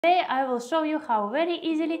Today I will show you how very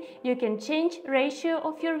easily you can change ratio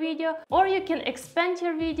of your video, or you can expand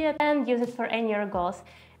your video and use it for any of your goals.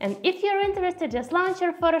 And if you're interested, just launch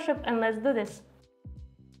your Photoshop and let's do this.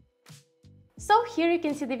 So here you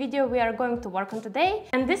can see the video we are going to work on today,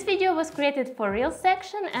 and this video was created for Reels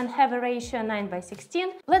section and have a ratio 9:16.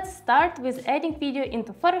 Let's start with adding video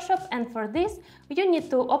into Photoshop, and for this you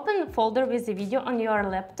need to open a folder with the video on your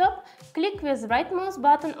laptop, click with right mouse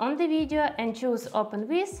button on the video and choose Open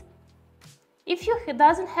With. If you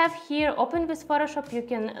doesn't have here Open with Photoshop, you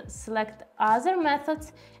can select other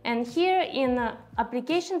methods, and here in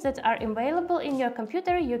applications that are available in your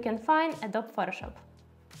computer you can find Adobe Photoshop.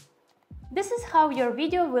 This is how your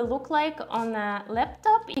video will look like on a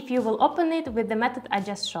laptop if you will open it with the method I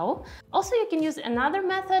just showed. Also, you can use another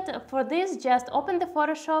method. For this, just open the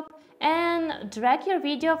Photoshop and drag your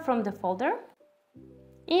video from the folder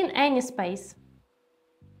in any space.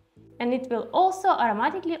 And it will also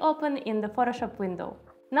automatically open in the Photoshop window.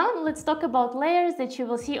 Now let's talk about layers that you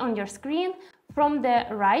will see on your screen. From the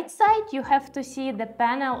right side, you have to see the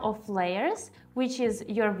panel of layers, which is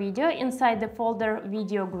your video inside the folder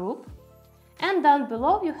Video Group. And down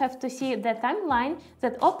below you have to see the timeline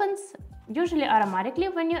that opens usually automatically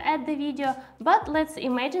when you add the video, but let's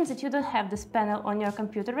imagine that you don't have this panel on your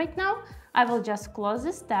computer right now. I will just close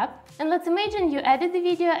this tab, and let's imagine you added the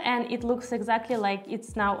video and it looks exactly like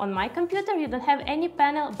it's now on my computer. You don't have any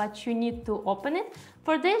panel, but you need to open it.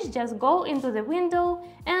 For this, just go into the window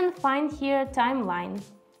and find here timeline,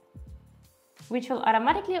 which will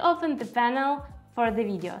automatically open the panel for the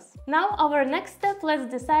videos. Now our next step,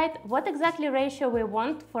 let's decide what exactly ratio we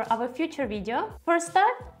want for our future video. For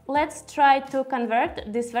start, let's try to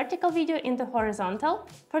convert this vertical video into horizontal.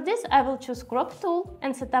 For this, I will choose crop tool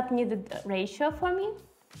and set up needed ratio for me.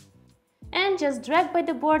 And just drag by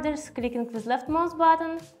the borders, clicking with left mouse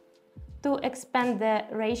button to expand the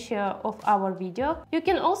ratio of our video. You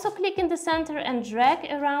can also click in the center and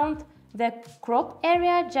drag around the crop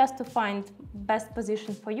area just to find best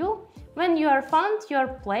position for you. When you are found your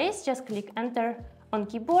place, just click enter on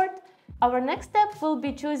keyboard. Our next step will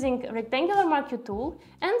be choosing rectangular marquee tool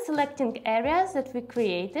and selecting areas that we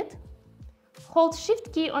created. Hold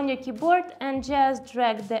shift key on your keyboard and just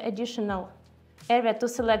drag the additional area to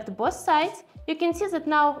select both sides. You can see that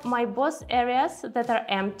now my both areas that are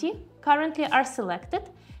empty currently are selected,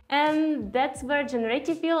 and that's where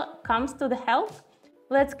Generative Fill comes to the help.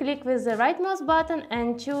 Let's click with the right mouse button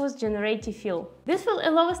and choose Generative Fill. This will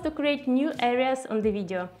allow us to create new areas on the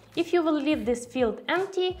video. If you will leave this field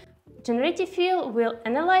empty, Generative Fill will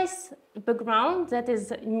analyze background that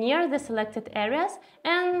is near the selected areas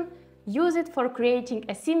and use it for creating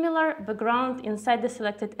a similar background inside the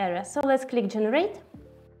selected area. So let's click Generate.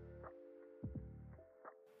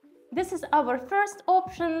 This is our first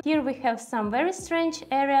option. Here we have some very strange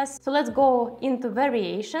areas. So let's go into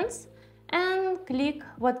variations and click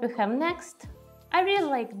what we have next. I really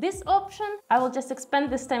like this option. I will just expand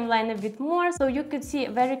this timeline a bit more so you could see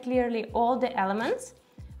very clearly all the elements.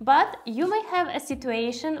 But you may have a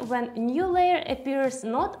situation when a new layer appears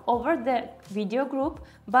not over the video group,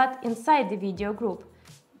 but inside the video group.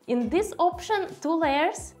 In this option, two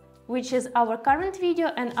layers, which is our current video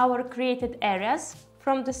and our created areas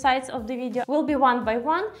from the sides of the video, will be one by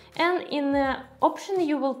one, and in the option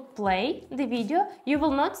you will play the video, you will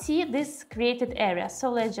not see this created area. So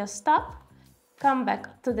let's just stop, come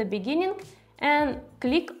back to the beginning and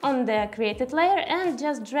click on the created layer and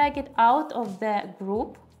just drag it out of the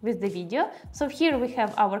group with the video. So here we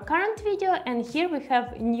have our current video and here we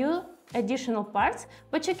have new additional parts,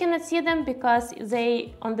 but you cannot see them because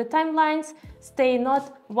they on the timelines stay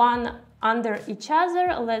not one under each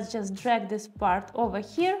other. Let's just drag this part over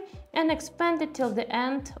here and expand it till the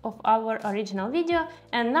end of our original video,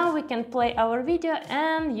 and now we can play our video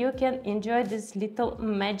and you can enjoy this little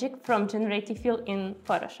magic from Generative Fill in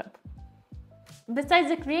Photoshop. Besides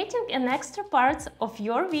the creating an extra parts of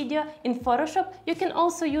your video in Photoshop, you can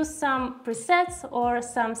also use some presets or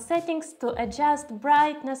some settings to adjust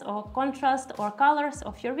brightness or contrast or colors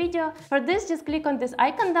of your video. For this, just click on this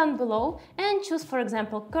icon down below and choose, for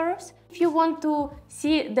example, curves. If you want to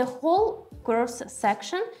see the whole curves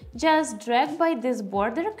section, just drag by this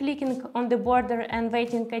border, clicking on the border and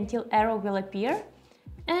waiting until arrow will appear,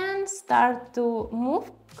 and start to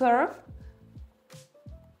move curve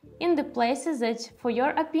in the places that, for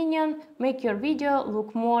your opinion, make your video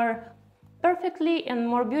look more perfectly and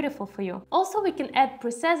more beautiful for you. Also, we can add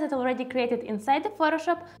presets that already created inside the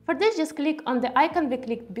Photoshop. For this, just click on the icon we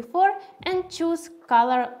clicked before and choose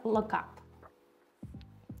Color Lookup.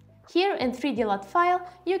 Here in 3D LUT file,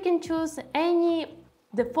 you can choose any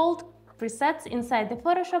default presets inside the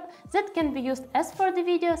Photoshop that can be used as for the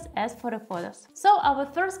videos as for the photos. So our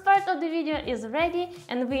first part of the video is ready,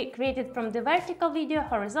 and we created from the vertical video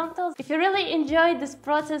horizontal. If you really enjoyed this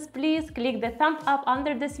process, please click the thumb up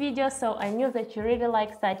under this video, so I knew that you really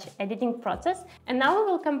like such editing process. And now we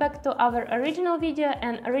will come back to our original video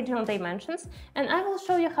and original dimensions, and I will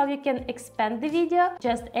show you how you can expand the video,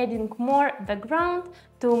 just adding more background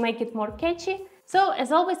to make it more catchy. So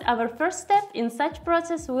as always, our first step in such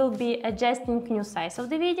process will be adjusting new size of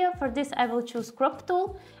the video. For this I will choose crop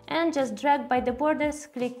tool and just drag by the borders,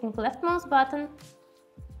 clicking left mouse button.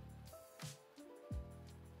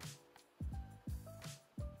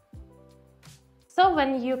 So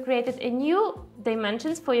when you created a new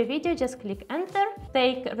dimensions for your video, just click enter,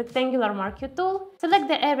 take rectangular marquee tool, select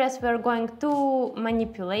the areas we are going to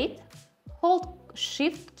manipulate, hold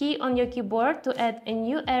Shift key on your keyboard to add a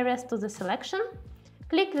new areas to the selection,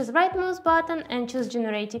 click with right mouse button and choose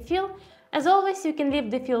Generative Fill. As always, you can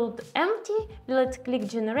leave the field empty, let's click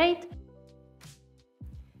Generate.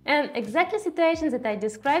 And exactly situations that I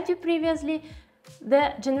described you previously,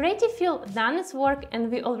 the Generative Fill done its work,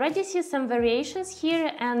 and we already see some variations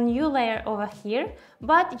here and new layer over here,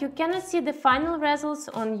 but you cannot see the final results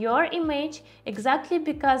on your image exactly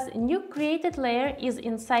because new created layer is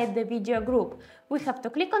inside the video group. We have to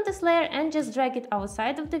click on this layer and just drag it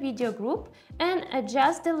outside of the video group and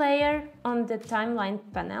adjust the layer on the timeline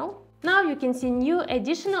panel. Now you can see new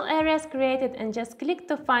additional areas created, and just click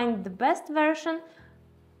to find the best version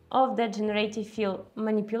of the Generative Fill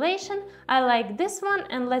manipulation. I like this one,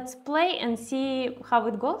 and let's play and see how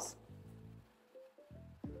it goes.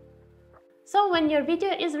 So when your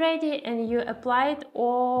video is ready and you applied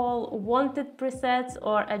all wanted presets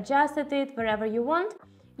or adjusted it wherever you want,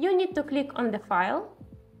 you need to click on the file,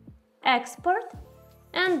 export,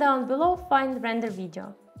 and down below find render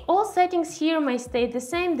video. All settings here may stay the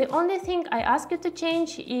same. The only thing I ask you to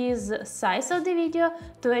change is size of the video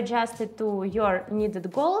to adjust it to your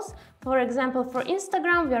needed goals. For example, for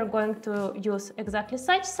Instagram, we are going to use exactly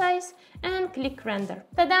such size and click render.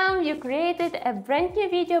 Ta-da! You created a brand new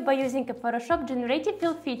video by using a Photoshop Generative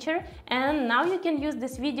Fill feature, and now you can use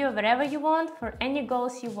this video wherever you want for any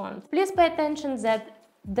goals you want. Please pay attention that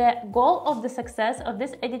the goal of the success of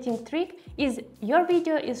this editing trick is your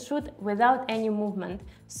video is shot without any movement.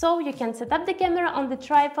 So you can set up the camera on the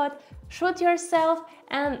tripod, shoot yourself,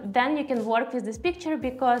 and then you can work with this picture,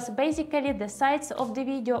 because basically the sides of the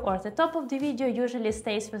video or the top of the video usually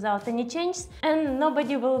stays without any changes, and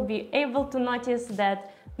nobody will be able to notice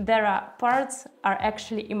that there are parts are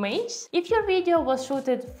actually imaged. If your video was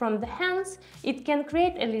shooted from the hands, it can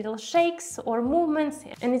create a little shakes or movements,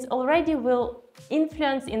 and it already will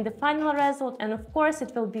influence in the final result, and of course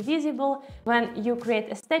it will be visible when you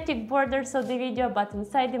create a static borders of the video but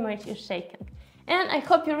inside the image is shaken. And I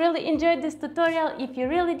hope you really enjoyed this tutorial. If you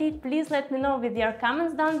really did, please let me know with your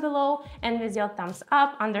comments down below and with your thumbs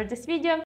up under this video.